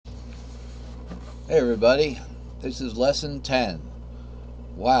Hey everybody, this is lesson 10.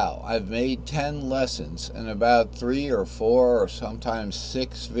 Wow, I've made 10 lessons and about 3 or 4 or sometimes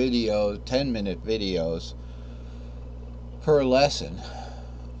 6 videos, 10-minute videos per lesson.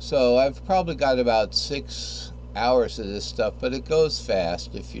 So I've probably got about 6 hours of this stuff, but it goes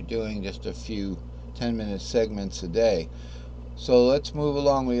fast if you're doing just a few 10-minute segments a day. So let's move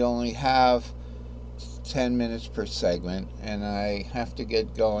along. We only have 10 minutes per segment and I have to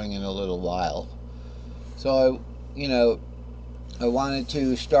get going in a little while. So I wanted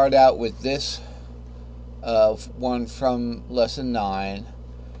to start out with this one from lesson 9,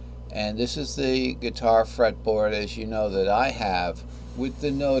 and this is the guitar fretboard, as you know, that I have with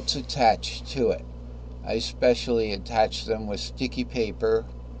the notes attached to it. I specially attach them with sticky paper.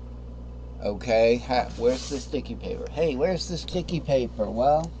 Okay, where's the sticky paper? Hey, where's the sticky paper?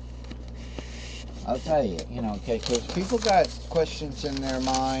 Well, I'll tell you, okay, because people got questions in their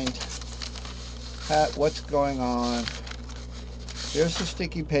mind. What's going on? Here's the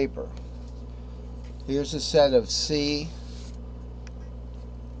sticky paper. Here's a set of C.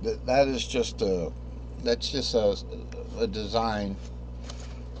 That's just a design,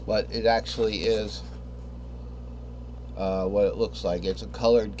 but it actually is what it looks like. It's a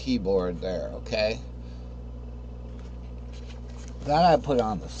colored keyboard there, okay? That I put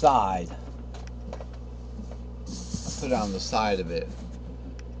on the side. I put it on the side of it.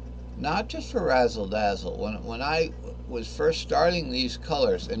 Not just for razzle dazzle. When I was first starting these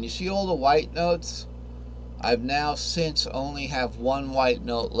colors, and you see all the white notes, I've now since only have one white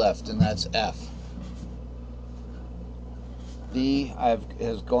note left, and that's F. D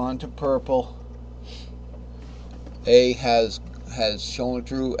has gone to purple. A has shown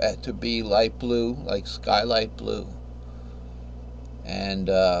through to be light blue, like skylight blue, and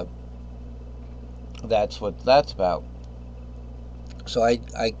that's what that's about. So I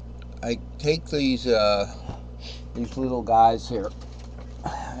take these little guys here.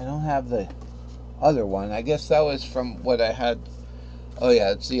 I don't have the other one. I guess that was from what I had. Oh yeah,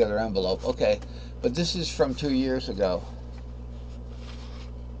 it's the other envelope. Okay, but this is from 2 years ago,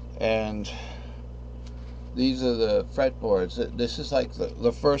 and these are the fretboards. This is like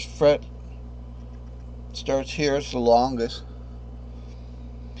the first fret starts here. It's the longest,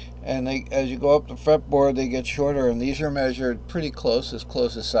 and as you go up the fretboard, they get shorter, and these are measured pretty close as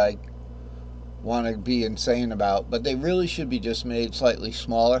I want to be insane about, but they really should be just made slightly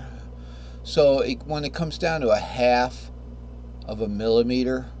smaller. So when it comes down to a half of a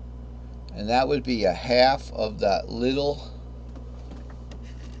millimeter, and that would be a half of the little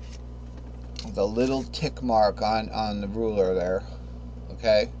tick mark on the ruler there,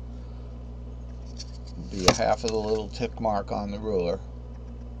 okay? Be a half of the little tick mark on the ruler.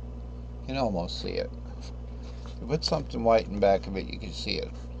 You can almost see it. If you put something white in back of it, you can see it.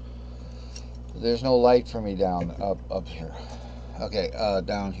 There's no light for me up here. Okay,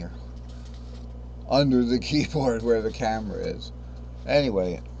 down here. Under the keyboard where the camera is.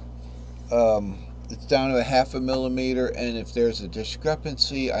 Anyway, it's down to a half a millimeter, and if there's a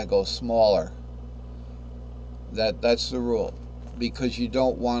discrepancy, I go smaller. That's the rule, because you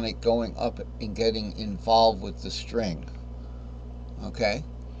don't want it going up and getting involved with the string. Okay?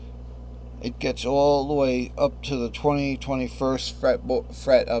 It gets all the way up to the 21st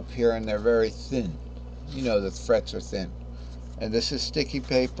fret up here, and they're very thin. You know the frets are thin. And this is sticky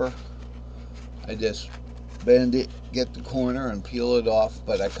paper. I just bend it, get the corner, and peel it off,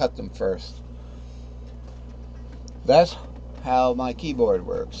 but I cut them first. That's how my keyboard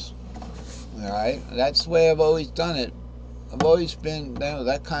works. Alright? That's the way I've always done it. I've always been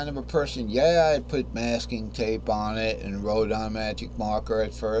that kind of a person. Yeah, I put masking tape on it and wrote on magic marker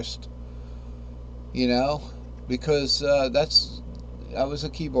at first. Because I was a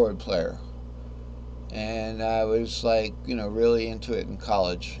keyboard player. And I was really into it in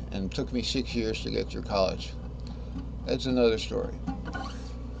college, and it took me 6 years to get through college. That's another story.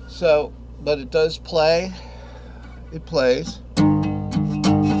 So, but it does play. It plays.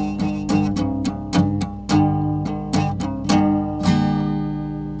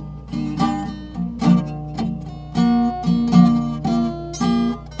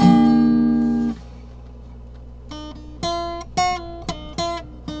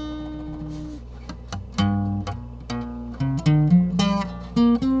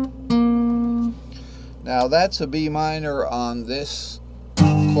 Now that's a B minor on this,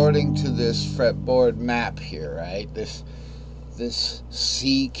 according to this fretboard map here, right? This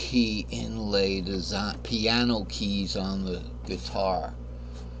C key inlay design, piano keys on the guitar.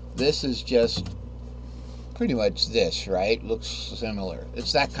 This is just pretty much this, right? Looks similar.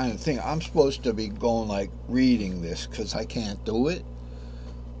 It's that kind of thing. I'm supposed to be going reading this because I can't do it.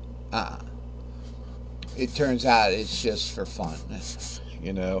 it turns out it's just for fun,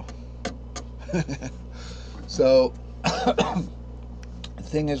 you know. So the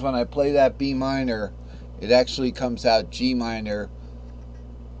thing is, when I play that B minor, it actually comes out G minor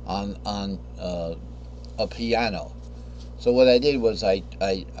on a piano. So what I did was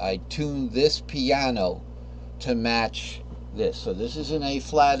I tuned this piano to match this. So this is an A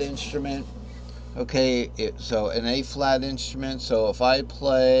flat instrument. Okay, so an A flat instrument. So if I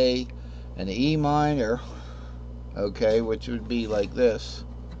play an E minor, okay, which would be like this.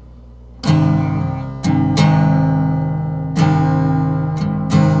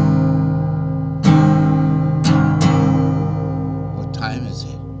 What time is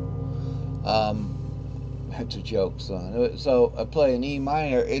it? That's a joke, son. So I play an E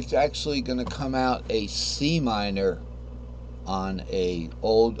minor. It's actually going to come out a C minor on a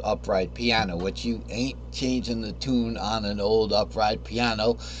old upright piano, which you ain't changing the tune on an old upright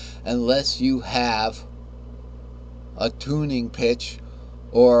piano unless you have a tuning pitch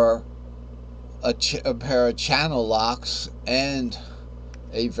or a pair of channel locks and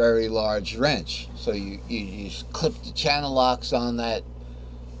a very large wrench. So you just clip the channel locks on that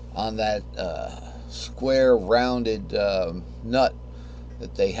square rounded nut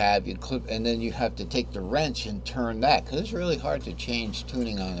that they have. You clip, and then you have to take the wrench and turn that, because it's really hard to change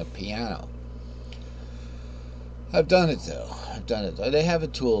tuning on a piano. I've done it though. They have a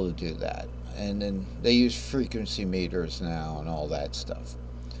tool to do that, and then they use frequency meters now and all that stuff.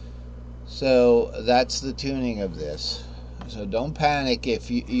 So that's the tuning of this. So don't panic if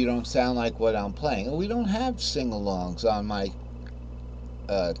you don't sound like what I'm playing. We don't have sing-alongs on my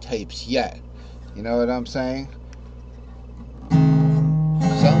tapes yet. You know what I'm saying?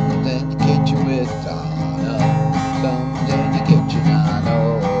 Something to get you with Donna. Something to get you Donna.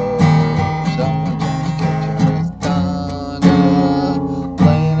 Something to get you with Donna.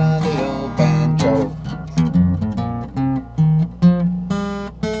 Playing on the old banjo.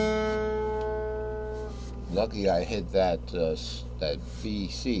 Lucky I hit that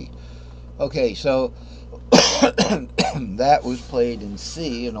VC. Okay, so that was played in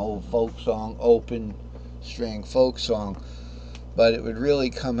C, an old folk song, open string folk song, but it would really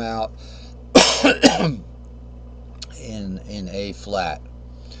come out in A flat.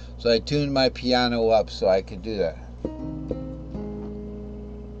 So I tuned my piano up so I could do that.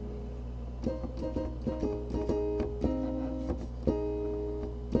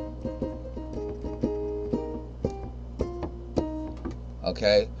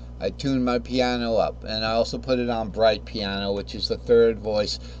 Okay, I tuned my piano up, and I also put it on bright piano, which is the third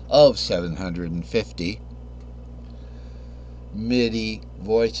voice of 750 MIDI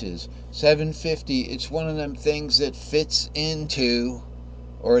voices. 750, it's one of them things that fits into,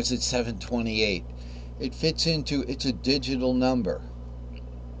 or is it 728? It fits into, it's a digital number.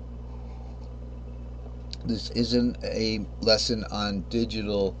 This isn't a lesson on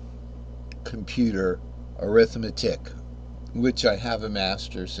digital computer arithmetic, which I have a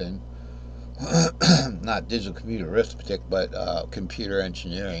master's in. Not digital computer arithmetic, but computer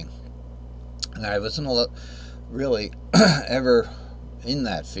engineering. And I wasn't really ever in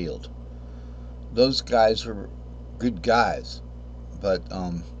that field. Those guys were good guys, but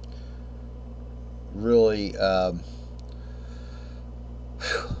really,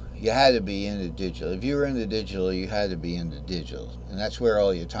 you had to be into digital. If you were into digital, you had to be into digital, and that's where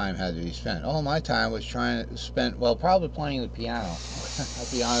all your time had to be spent. All my time was spent, well, probably playing the piano.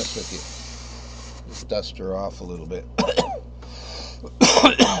 I'll be honest with you. Just dust her off a little bit.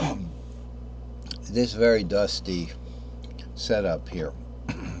 This very dusty setup here.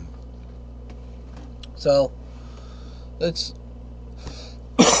 So let's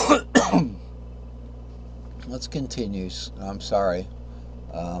continue. I'm sorry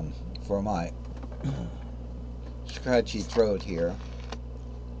for my scratchy throat here.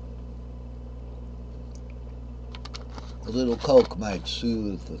 A little Coke might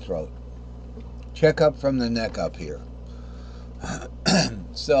soothe the throat. Check up from the neck up here.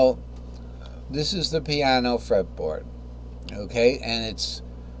 So this is the piano fretboard, okay, and it's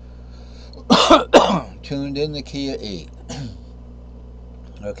tuned in the key of E.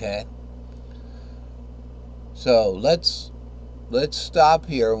 Okay, so let's stop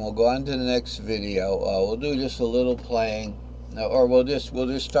here and we'll go on to the next video. We'll do just a little playing, or we'll just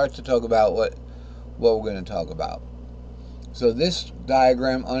start to talk about what we're going to talk about. So this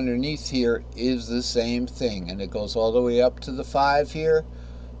diagram underneath here is the same thing, and it goes all the way up to the 5 here.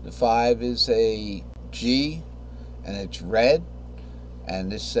 The 5 is a G, and it's red,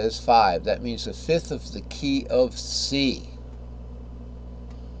 and this says 5. That means the 5th of the key of C.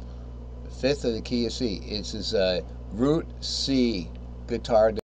 The 5th of the key of C. It's a root C guitar